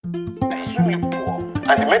extremely poor,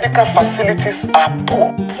 and the medical facilities are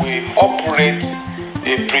poor. We operate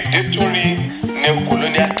a predatory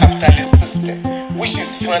neo-colonial capitalist system which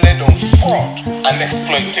is founded on fraud and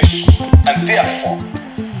exploitation, and therefore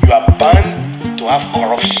you are bound to have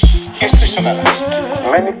corruption, institutionalized.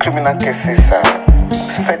 Many criminal cases are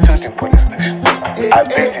settled in police stations. I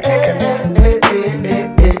beg the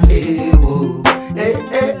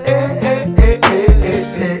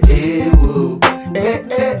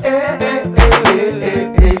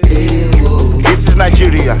This is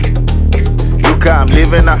Nigeria. Look how I'm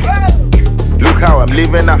living now. Look how I'm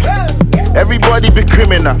living now. Everybody be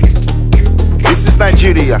criminal. This is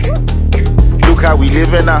Nigeria. Look how we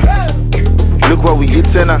living now. Look what we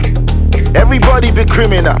eating now. Everybody be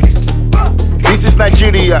criminal. This is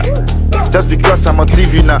Nigeria. Just because I'm on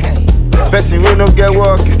TV now. Person will not get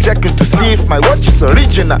work is checking to see if my watch is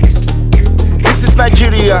original. This is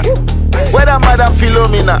Nigeria. Whether Madam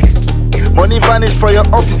Philomena. Money vanish for your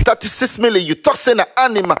office, 36 million, you tossing an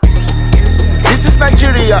animal. This is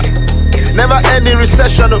Nigeria. Never any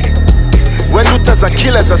recession. When looters and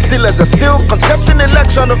killers and stealers are still contesting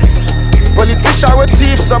election. Politicians with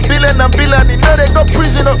thieves, some billion and billion, you know they go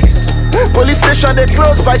prison. Police station they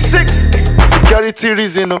close by 6. Security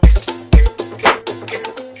reason.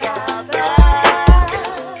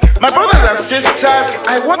 My brothers and sisters,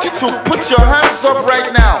 I want you to put your hands up right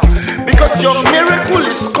now, because your miracle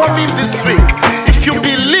is coming this week. If you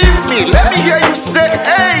believe me, let me hear you say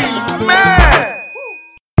amen.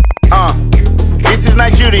 This is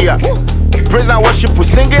Nigeria. Praise and worship, we're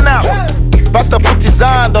singing out. Pastor put his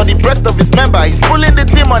hand on the breast of his member, he's pulling the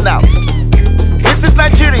demon out. This is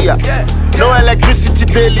Nigeria. No electricity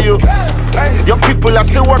daily. Young people are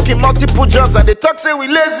still working multiple jobs and they talk say we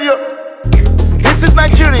lazy. This is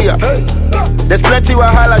Nigeria. There's plenty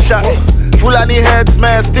wahala shot. Fulani heads,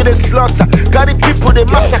 man, still they slaughter. Carry people, they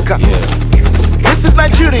massacre. This is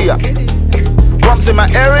Nigeria. Bombs in my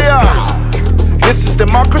area. This is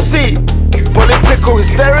democracy. Political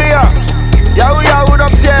hysteria. Yahoo Yahoo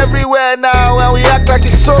don't see everywhere now, and we act like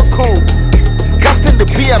it's so cool. Casting the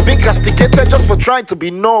P and being castigated just for trying to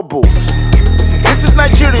be noble. This is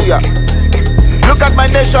Nigeria. Look at my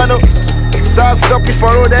nation. Sir, stop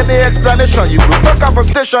before road any explanation. You go talk off a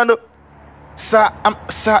station. Sir,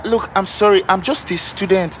 look, I'm sorry. I'm just a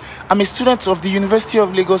student. I'm a student of the University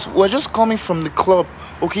of Lagos. We're just coming from the club,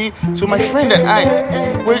 okay? So my friend and I,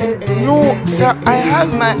 no, sir, I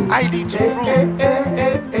have my ID to prove.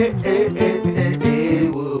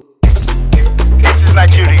 This is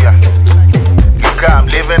Nigeria. Look how I'm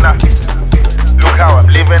living now. Look how I'm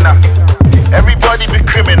living now. Everybody be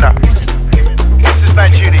criminal. This is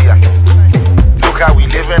Nigeria. Look how we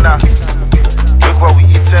living now. Look what we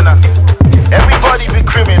eating now. Everybody be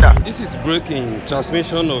criminal. This is breaking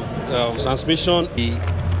transmission of transmission.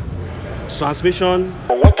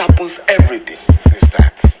 What happens every day is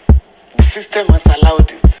that the system has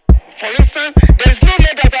allowed it. For instance, there is no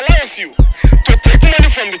law that allows you to take money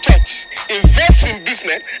from the church, invest in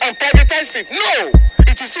business, and privatize it. No,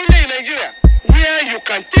 it is only in Nigeria where you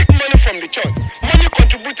can take money from the church, money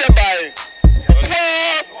contributed by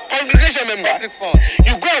poor congregation member.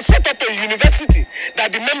 You go and set up a university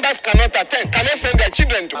that the members cannot attend, cannot send their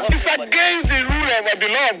children to. It's against the rule of the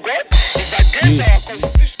law of God. It's against our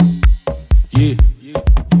constitution.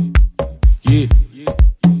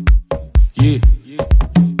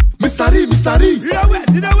 Mr. Ree.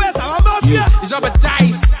 You know where, our mafia. It's up a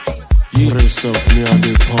dice. Brace up, me on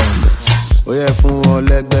the pond. Oh yeah, fún wọn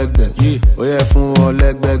lẹ́gbẹ̀gbẹ̀. Oh yeah, fún wọn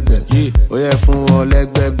lẹ́gbẹ̀gbẹ̀. Oh yeah, fún wọn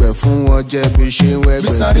lẹ́gbẹ̀gbẹ̀. Fún wọn jẹ́ bí ṣe ń wẹ́gbẹ̀.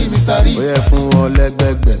 Mr. Ree. Oh yeah, fún wọn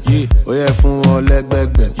lẹ́gbẹ̀gbẹ̀. Oh yeah, fún wọn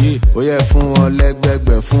lẹ́gbẹ̀gbẹ̀. Oh yeah, fún wọn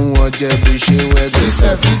lẹ́gbẹ̀gbẹ̀. Fún wọn jẹ́ bí ṣe ń wẹ́gbẹ̀.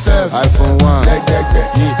 Reserve. iPhone 1,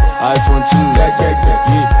 iPhone 2,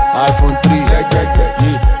 iPhone 3,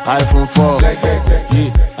 iPhone 4,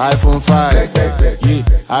 iPhone 5,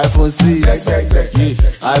 iPhone 6,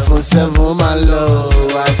 iPhone 7, my love,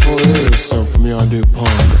 iPhone 8. Self me on the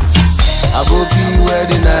pond. Aboki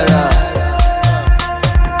wedding naira.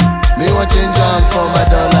 Me want change on for my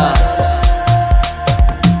dollar.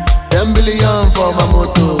 10 billion for my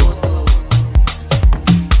moto.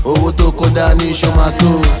 Owó tó kó dání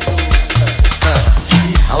ṣomato.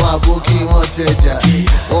 Àwọn àbókí wọn tẹjà,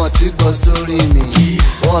 wọn ti gbọ́ sórí mi,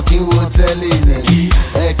 wọn kì í wo tẹ́lẹ̀ ni,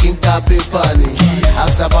 kí n ka pépà ni.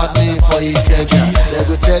 Ask about me for Ikeja, they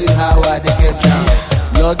go tell you how I dey get down.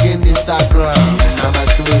 Log in Instagram, na my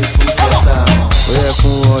story full for town. Ó yẹ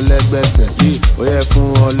fún wọn lẹ́gbẹ̀gbẹ̀, ó yẹ fún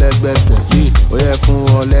wọn lẹ́gbẹ̀gbẹ̀, ó yẹ fún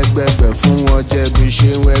wọn lẹ́gbẹ̀gbẹ̀, fún wọn jẹ́ bí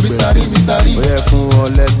ṣe ń wẹ́gbẹ̀. Mr. Ree. Ó yẹ fún wọn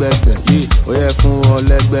lẹ́gbẹ̀gbẹ̀, ó yẹ fún wọn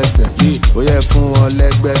lẹ́gbẹ̀gbẹ̀, ó yẹ fún wọn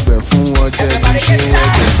lẹ́gbẹ̀gbẹ̀, fún wọn jẹ́ bí ṣe ń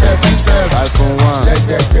wẹ́gbẹ̀. iPhone 1,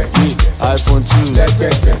 iPhone 2,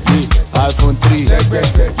 iPhone 3,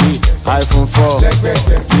 iPhone 4,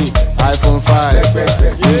 iPhone 5,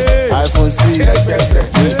 iPhone 6,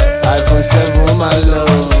 iPhone 7, my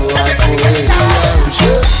love, iPhone 8.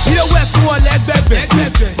 You know where's one leg baby?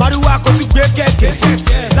 Maruwa ko tu gbe keke.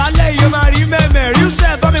 Lálẹ́ yìí máa rí mẹ́mẹ́. Real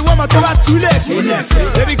self, I mean, one more to a too late.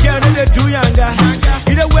 Baby girl, no dey do yanga.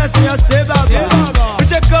 You know where's your save up? We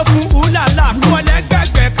should go fún ulala. Fún wọn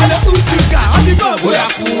lẹ́gbẹ̀gbẹ̀, kọ́lé utuga. Ọtí bọ̀ bóyá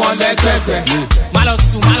fún wọn lẹ́gbẹ̀gbẹ̀. Má lọ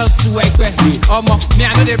sùn ẹgbẹ́. Ọmọ mi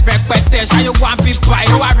àná lè rẹpẹtẹ. Ṣáyé wá bí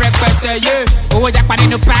báyìí wá rẹpẹtẹ. Owó japa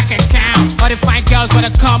nínú bank account. All the fine girls wanna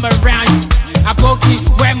come around you. Aboki,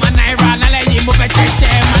 where my naira? Lálẹ́ yìí mo fẹ́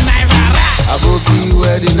jẹ́ṣẹ́ my naira. Aboki,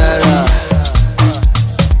 where the naira?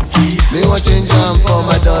 Me want change am for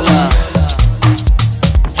my dollar.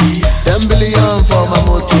 10 billion for my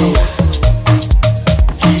moto.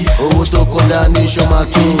 Owó tó kó dání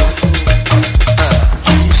ṣọ́mátó.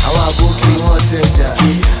 Àwọn aboki wọ́n tẹja,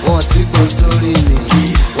 wọ́n ti gbọ́ story ni.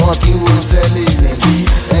 Wọ́n kí wo tẹ́lẹ̀ ni,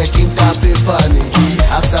 kí n ka pépà ni.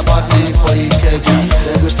 Ask about me for Ikeja,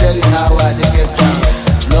 they go tell you how I dey get down.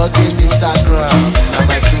 Log in Instagram, na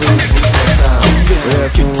my story full for town. Oye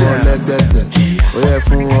fún wọn lẹ́gbẹ̀gbẹ̀, oye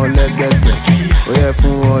fún wọn lẹ́gbẹ̀gbẹ̀, oye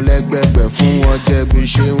fún wọn lẹ́gbẹ̀gbẹ̀, fún wọn jẹ́ bí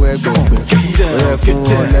ṣe ń wẹ́gbẹ̀gbẹ̀. Oye fún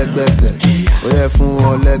wọn lẹ́gbẹ̀gbẹ̀, oye fún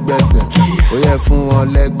wọn lẹ́gbẹ̀gbẹ̀, oye fún wọn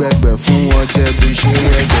lẹ́gbẹ̀gbẹ̀, fún wọn jẹ́ bí ṣe ń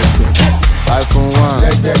wẹ́gbẹ̀gbẹ̀. iPhone 1,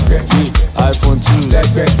 iPhone 2,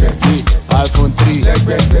 iPhone 3,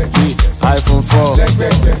 iPhone 4,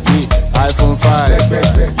 iPhone 5,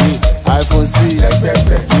 iPhone 6,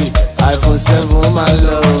 iPhone 7, my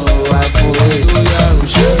love, iPhone 8.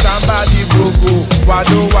 Somebody bobo,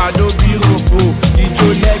 wado bí robo. Ìjó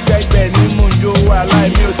lẹ́gbẹ̀gbẹ̀ ní mò ń jó wà láì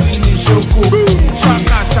mi ò tí ní ṣókò.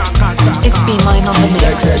 Chaka. It's been mine on the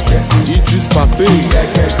mix. Idris Pape,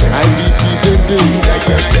 IDP Dende,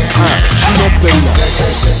 Shino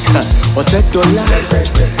Pella, Otedola,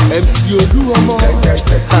 MC Oluomo,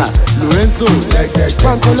 Lorenzo,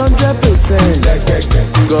 Banko 100%,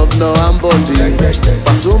 Governor Ambode,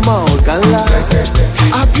 Pasoma Ogala,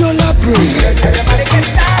 Abiola Bray,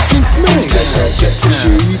 King Smith,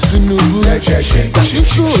 Sheyi Tinubu,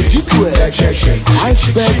 Kashiso Ojitwe,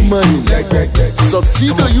 Iceberg Money,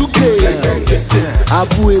 Subsido UK,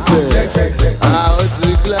 Abu Ebe, what's the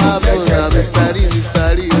club?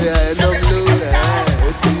 Mr. Lee, yeah, no blue.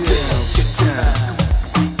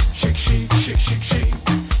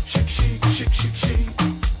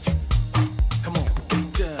 Come on,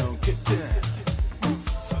 get down.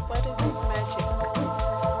 What is this magic?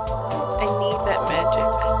 I need that magic.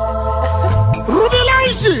 Rudy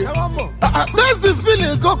Lanshi! That's the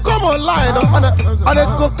feeling. Go come online on a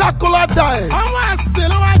Coca-Cola diet.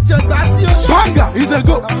 Banga is a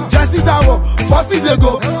go. Jesse Tower, first is a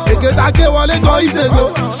go. Eketake Wale go is a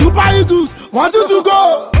go. Super Eagles, want you to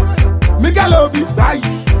go. Miguel Obi, bye.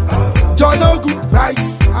 John Ogu, bye.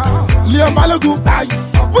 Liam Balogu, bye.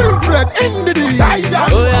 Wilfred in the day.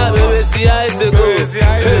 Oh yeah, baby, see how it's a go.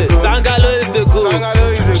 Hey, Sangalo is a go.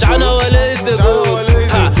 Shana Wale is a go.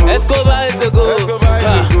 Escobar is a go.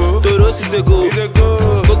 Toros is a go.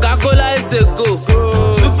 Coca-Cola is a go.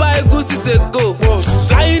 Super Eagles is a go.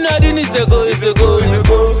 Ayinadin is a go. Is a go.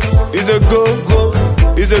 It's a go.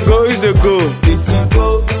 It's a go. It's a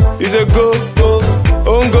go. It's a go.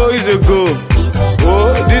 Ongo is a go.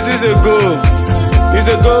 Oh, this is a go. It's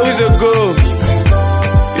a go. It's a go.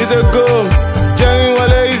 It's a go. Jerry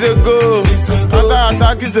Wale is a go.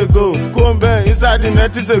 Attack is a go. Kombe inside the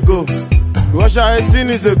net is a go. Russia 18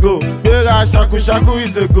 is a go. Bera Shaku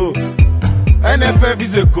is a go. NFF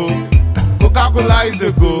is a go. Coca-Cola is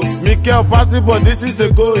a go. Mikel pass the ball, this is a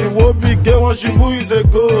go. It won't be gay one Shibu is a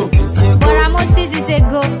go. Boramosis is a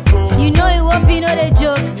go. You know it won't be no the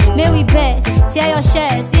joke. May we best tear your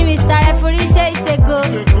shirt. See Mr. Referee say it's a go.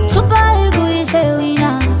 Super Eagle is a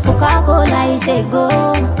winner. Coca-Cola is a go.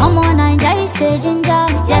 Omo Naija is a ginger.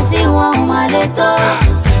 Jesse one maleto.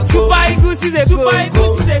 Super Eagles is a go.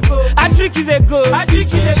 Atrick is a go.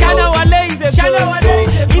 Shana Wale is a go.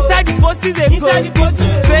 Inside the post is a go.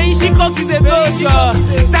 Bein Shikok is a go.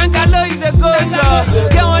 Sangalo is a go.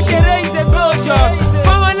 Kewon Shere is a go.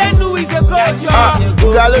 Fawalenu is a go.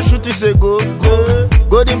 Galo shoot is a go.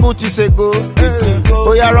 Golden boot is a go.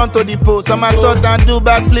 Oh yeah, run to the post. Somersault and do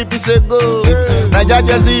backflip is a go. Naija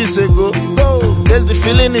Jersey is a go. There's the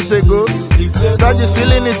feeling is a go. Touch the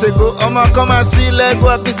ceiling is a go. I'ma come and see leg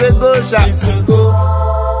work is a go.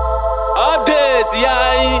 Updates,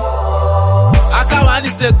 yeah. Akawan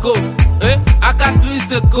is a go. Akatu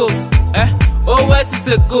is a go. OS is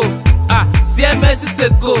a go. CMS is a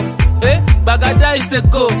go. Bagada is a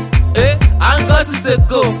go. Angos is a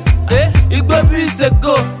go. Igbobi is a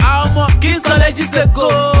go. Aomo, King's College is a go.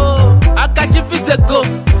 Akachif is a go.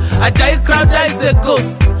 Ajayi Crowder is a go.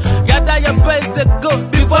 Yada Yapa is a go.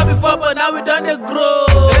 Before, but now we done a grow.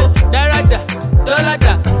 Darada,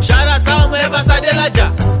 Dolada, Shara Sam Eva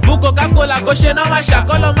Sadelaja. Coca-Cola, Goshen on my shack,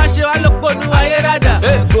 all of my shit, I look for new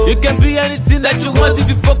Ayerada. You can be anything that you want if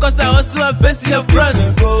you focus and also and face your front.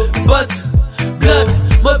 But, blood,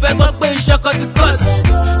 move back when you shock out the cut.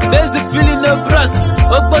 There's the feeling of brass.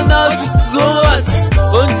 Open out to so what?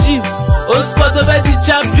 On gym, on spot over the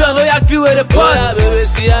champion, oh, I feel where the boss. Yeah, baby,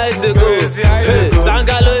 see how it's a go.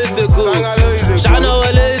 Sangalo is a go. Shana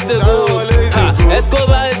Wale is a go.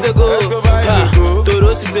 Escobar is a go.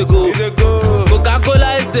 Toros is a go.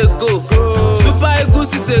 Coca-Cola is a go. Super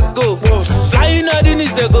Eagles is a go. Flying Odin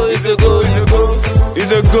is a go. Is a go.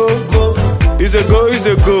 Is a go. Is a go. Is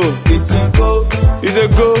a go. Is a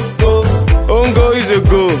go. Ongo is a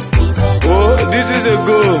go. Oh, this is a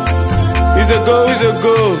go. Is a go. Is a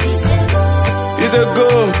go. Is a go.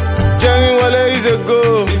 Jerry Wale is a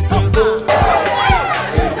go.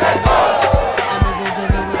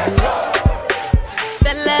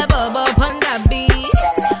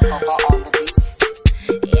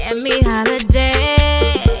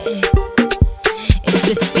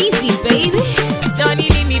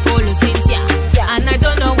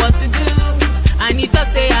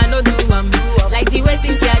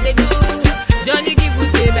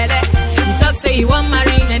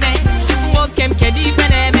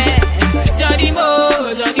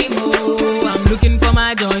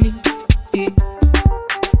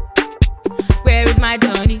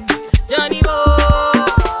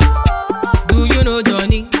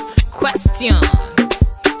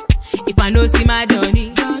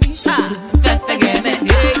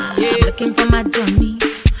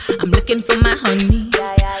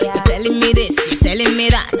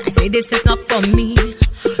 This is not for me.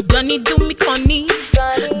 Johnny do me conny.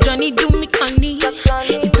 Johnny do me conny.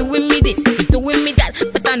 He's doing me this, he's doing me that.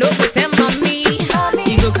 But I know what's him on me.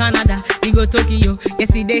 He go Canada, he go Tokyo.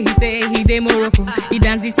 Yesterday he say he dey Morocco. He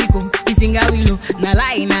dance the sicko, he sing a willow. Na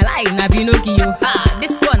lie, na Pinocchio.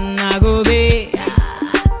 This one na go be.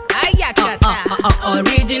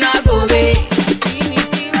 Original go be. See me,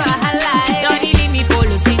 see wahala. Johnny leave me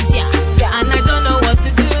follow Cynthia. And I don't know what to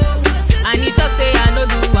do. And he talk say I no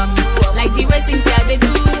do like the way Cynthia they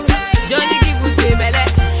do. Johnny give Uche belle.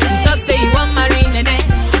 He talk say he want marry nene.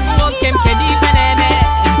 Walk him kedi peneme.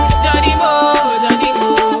 Johnny Mo.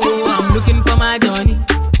 I'm looking for my Johnny.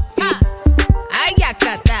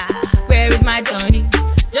 Ayakata. Where is my Johnny?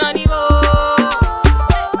 Johnny Mo.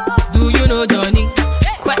 Do you know Johnny?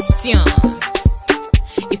 Question.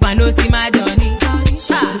 If I know see my Johnny.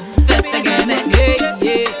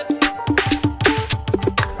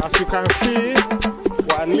 As you can see,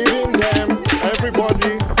 we're leading them,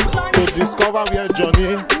 everybody, to discover where Johnny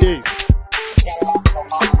is.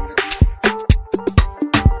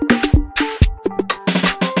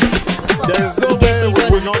 There is no way we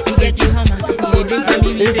will not see him.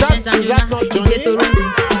 Is that not Johnny?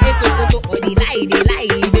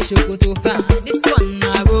 This one I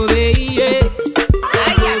go away, yeah.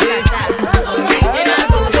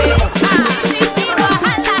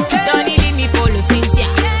 Johnny leave me follow Cynthia.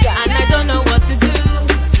 And I don't know what to do.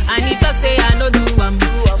 And he talk say I no do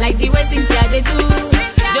like the way Cynthia they do.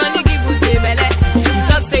 Johnny give Uche belle. He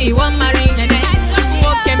talk say he want marry nene.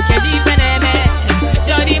 Walk him kedi peneme.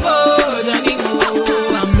 Johnny Mo.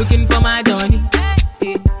 I'm looking for my Johnny.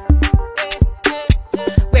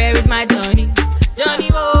 Where is my Johnny? Johnny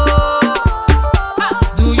Mo.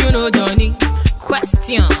 Do you know Johnny?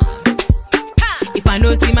 Question. If I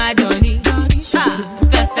know see my Johnny.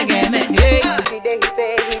 Forget me. He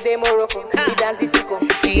say he dey Morocco. He dance the sicko.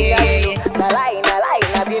 Na lie,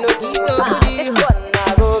 na Pinocchio. So good you.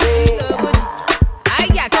 So good.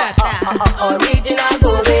 Ayakata. Original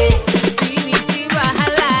go be. See me, see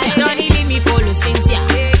wahala. Johnny leave me follow Cynthia.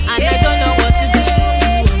 And I don't know what to do.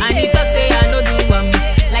 And he talk say I no do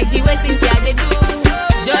like the way Cynthia they do.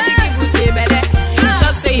 Johnny give Uche belle. He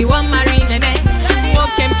talk say he want marry nene.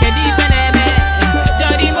 Walk him kedi peneme.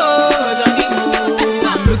 Johnny Mo.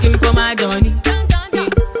 I'm looking for my Johnny.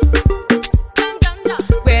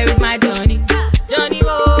 Where is my Johnny? Johnny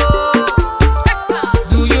Mo.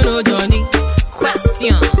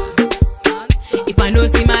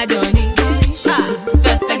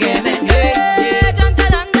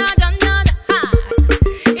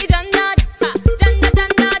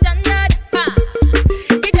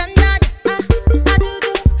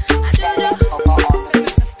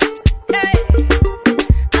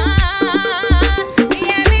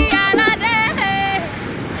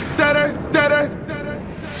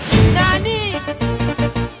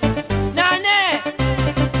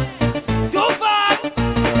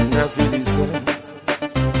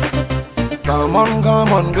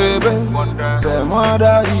 Come on, baby. C'est moi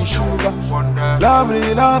daddy sugar.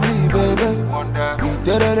 Lovely, lovely, baby. We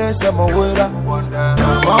did it, c'est mon wera.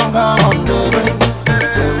 Come on, baby.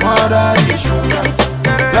 C'est moi daddy sugar.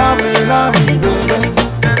 Lovely, lovely, baby.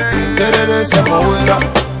 We did it, c'est mon wera.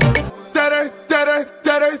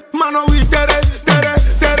 Mano, we did it.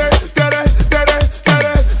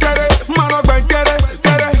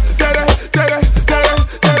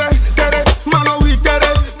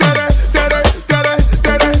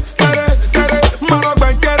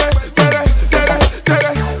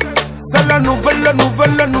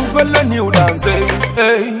 Nouvelle new dance,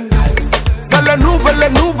 hey. C'est la nouvelle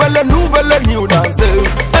new dance,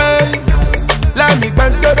 hey. Let me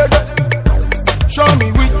bend show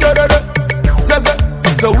me we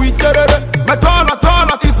so we mais toi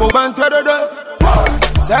il faut bend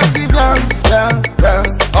sexy bien,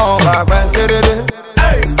 on va bend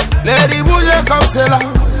lady bouger comme c'est là,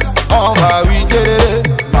 on va we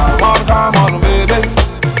come on baby,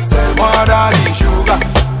 c'est moi daddy sugar.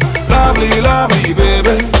 Lovely, lovely,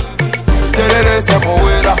 baby. Tere, se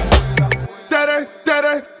moverá. Tere,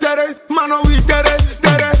 mano, we tere,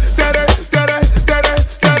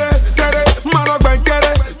 mano, ven, tere,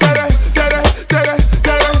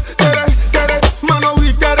 mano,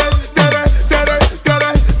 we tere,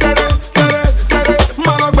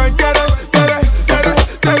 mano, ven, tere.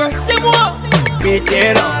 C'est moi.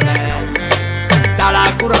 Vétéran, t'as la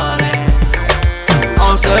couronne,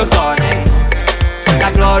 on se connaît.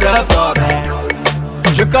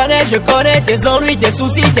 Je connais tes ennuis, tes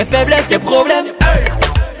soucis, tes faiblesses, tes problèmes.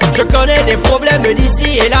 Je connais des problèmes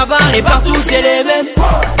d'ici et là-bas et partout c'est les mêmes.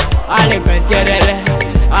 Allez, ben terere,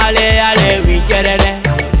 allez, oui terere.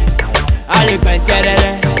 Allez, ben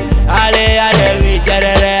terere, allez, oui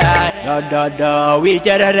terere. Oui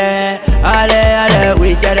terere, allez,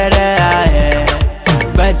 oui terere.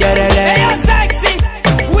 Ben terere. Hey, sexy,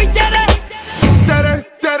 oui terere.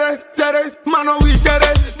 Mano, we did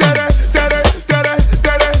it.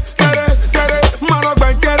 Mano,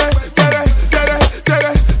 ven,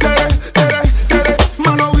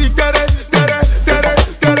 mano, we did it.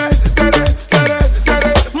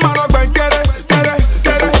 Mano, ven,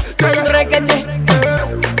 Drekete,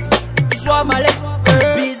 sois malé,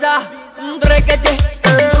 bizarre. Drekete,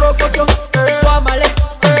 rokoto, sois malé,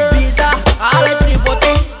 bizarre. Allez,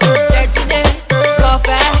 tripoter, tétiner,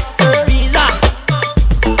 l'affaire.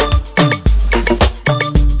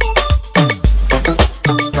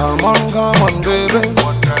 Come on, baby.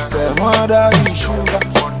 C'est moi daddy sugar.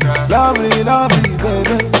 Lovely, lovely,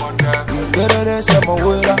 baby. You did it, c'est mon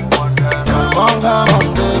wera. Come on,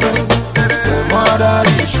 baby. C'est moi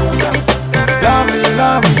daddy sugar. Lovely,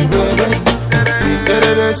 lovely, baby. You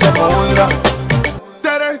did it, c'est mon wera.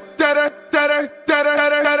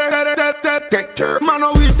 Mano,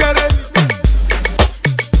 we did it.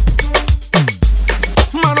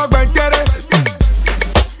 Mano, ben, get it.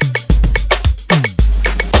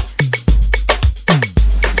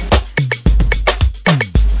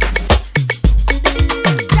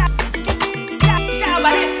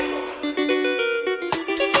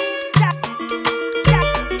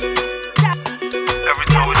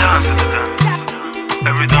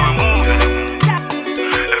 Every time we move,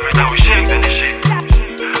 every time we shake that shit,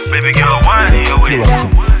 baby girl, wine in your way.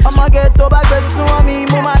 I'ma get to back with me,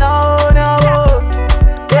 mama no.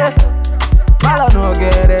 Yeah, malo no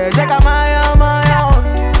get it, check out my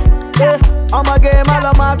yeah, I'ma get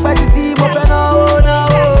malo my petty, mo fe no.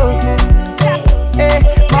 Yeah,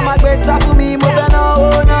 mama get stuff for me, mo fe no.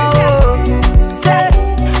 Say,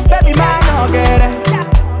 baby man no get it,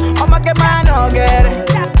 I'ma get man no get it.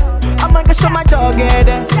 I'ma get show my dog get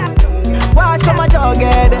it. Why show my dog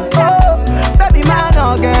get it? Oh, baby man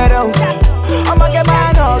no get it. I'ma get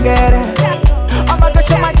man no get it. I'ma get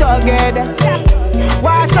show my dog get it.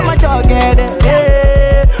 Why show my dog get it?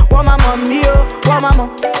 Yeah, want my mommy oh, want my mom,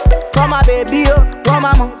 want my baby oh, want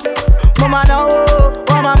my mom, mama no oh,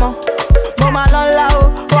 want my mom, mama lola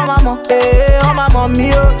oh, want my mom, yeah, want my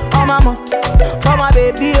mommy oh, want my mom, want my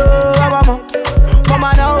baby oh, want my mom,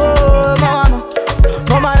 mama no oh, mama no.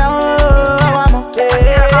 Mama no, mama, yeah.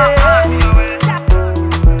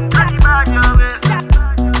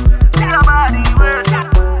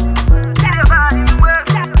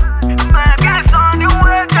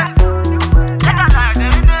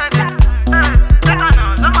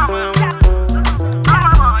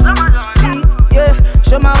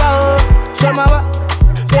 Show my wa,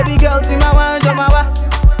 baby girl, see my wa, show my wa.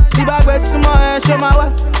 See my best, show my wa.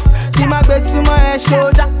 See my best,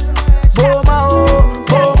 show that. Boma oh,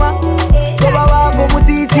 boma, boma wa como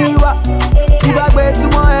titiwa. Ibagbe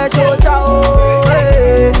sumo shota oh.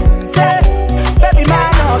 Say, baby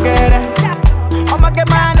man no get it.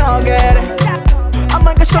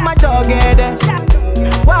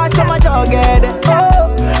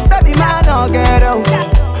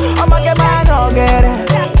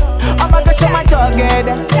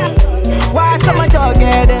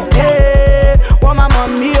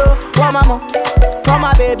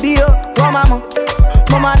 baby, oh mama.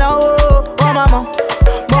 Mama no, oh mama.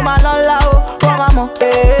 Mama lola, oh mama.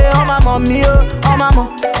 Hey, oh mama me, oh mama.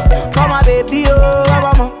 Mama baby, oh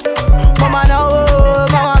mama. Mama no, oh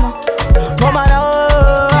mama. Mama no,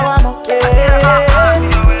 oh mama. Hey.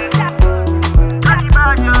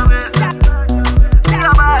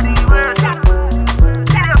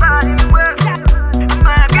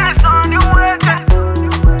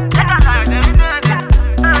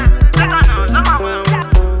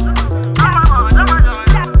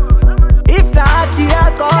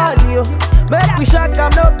 Make we shake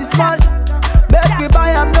am no be small. Make we buy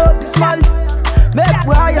am no be small. Make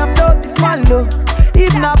we high am no be small no.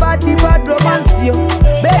 If na bad romance yo.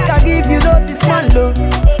 Make I give you no be small no.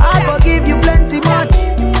 I go give you plenty much.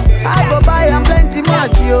 I go buy am plenty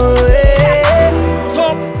much yo. Hey.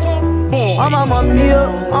 Oh mama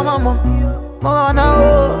mio, oh mama. Mama na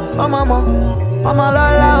oh, oh mama. Mama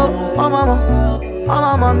la la oh, oh mama. Oh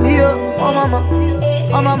mama mio, oh mama.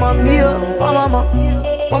 Oh mama mio, oh mama.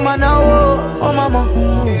 Mama now, oh mama,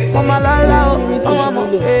 mama la la, oh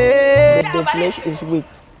mama. Hey. The flesh is weak.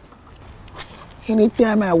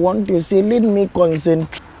 Anytime I want to say, let me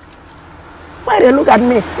concentrate. Why they look at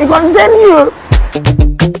me? It concern you.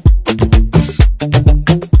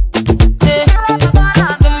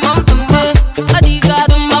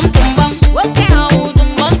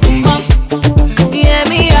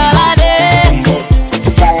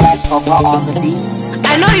 On the beats.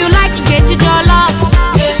 I know you like it, get your love.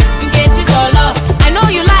 Get your love. I know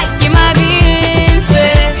you like my beans.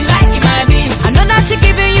 You like my beans. I know that she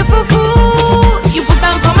giving you fufu. You put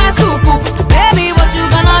them for my soup. Baby, what you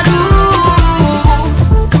gonna do?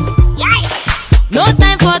 Yeah. No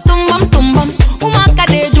time for tumbum tumbum. Umaka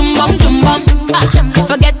de jumbum jumbum.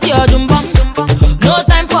 Forget your jumbum. No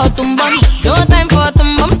time for tumbum. No time for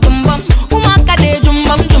tumbum tumbum. Umaka de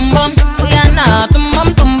jumbum jumbum. We are not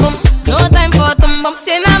tumbum tumbum. No time for tumbum.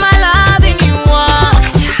 Say now my loving you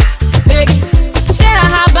want. Take it. Say now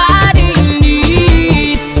her body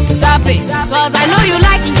indeed. Stop it. Cause I know you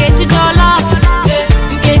like it. Get your love.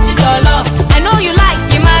 Get your love. I know you like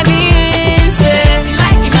my beans. You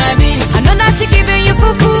like my beans. I know that she giving you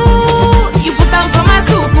fufu. You put them for my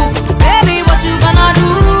soup. Baby, what you gonna do?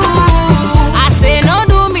 I say no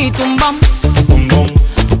do me tumbum.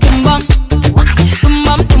 Tumbum.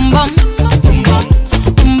 Tumbum tumbum.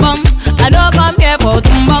 Tumbum. I don't come here for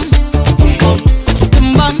tumbum.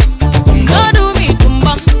 Tumbum. Don't do me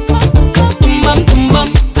tumbum. Tumbum, tumbum.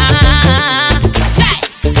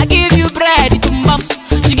 I give you bread, tumbum.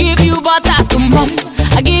 She give you butter, tumbum.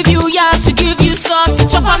 I give you yam, she give you sauce. You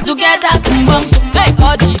chop them together, tumbum. Hey,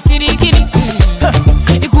 Oji, Siri, Guinea.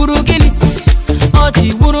 Ikuru, Guinea.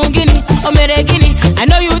 Oji, Wuru, Guinea. Omere, Guinea. I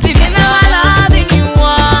know you think now I loving you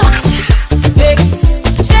want. Take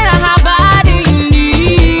it. Share her body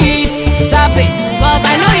indeed. Stop it. Cause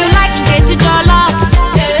I know you like it, get your love.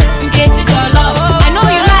 Get your love. I know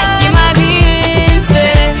you like my beans.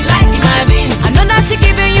 You like my beans. I know that she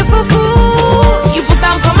giving you fufu. You put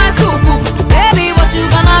them for my soup. Baby, what you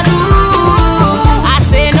gonna do? I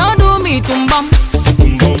say no do me tumbum.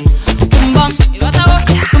 Tumbum.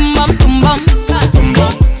 Tumbum, tumbum.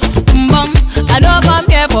 Tumbum. I don't come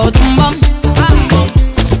here for tumbum.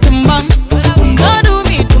 Tumbum. No do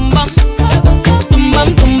me tumbum. Tumbum,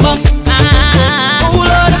 tumbum. Oh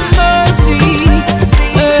Lord of mercy.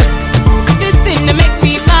 This thing that make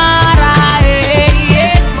me para.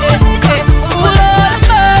 Oh Lord of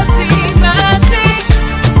mercy, mercy.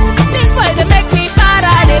 This boy that make me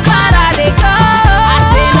para, they go. I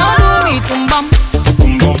say no do me tumbum.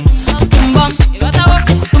 Tumbum. Tumbum,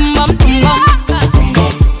 tumbum.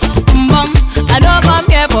 Tumbum. I don't come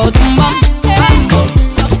here for tumbum.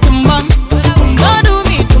 Tumbum. No do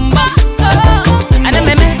me tumbum. I don't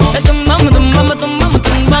me tumbum, tumbum, tumbum,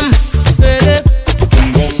 tumbum.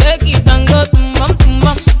 Take it and go tumbum,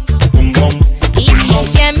 tumbum.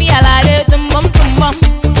 Yeah, me I like it tumbum, tumbum.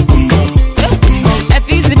 If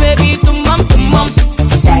it's the baby tumbum, tumbum.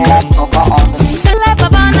 Select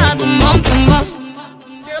Papa na tumbum, tumbum.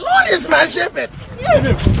 The Lord is my shepherd.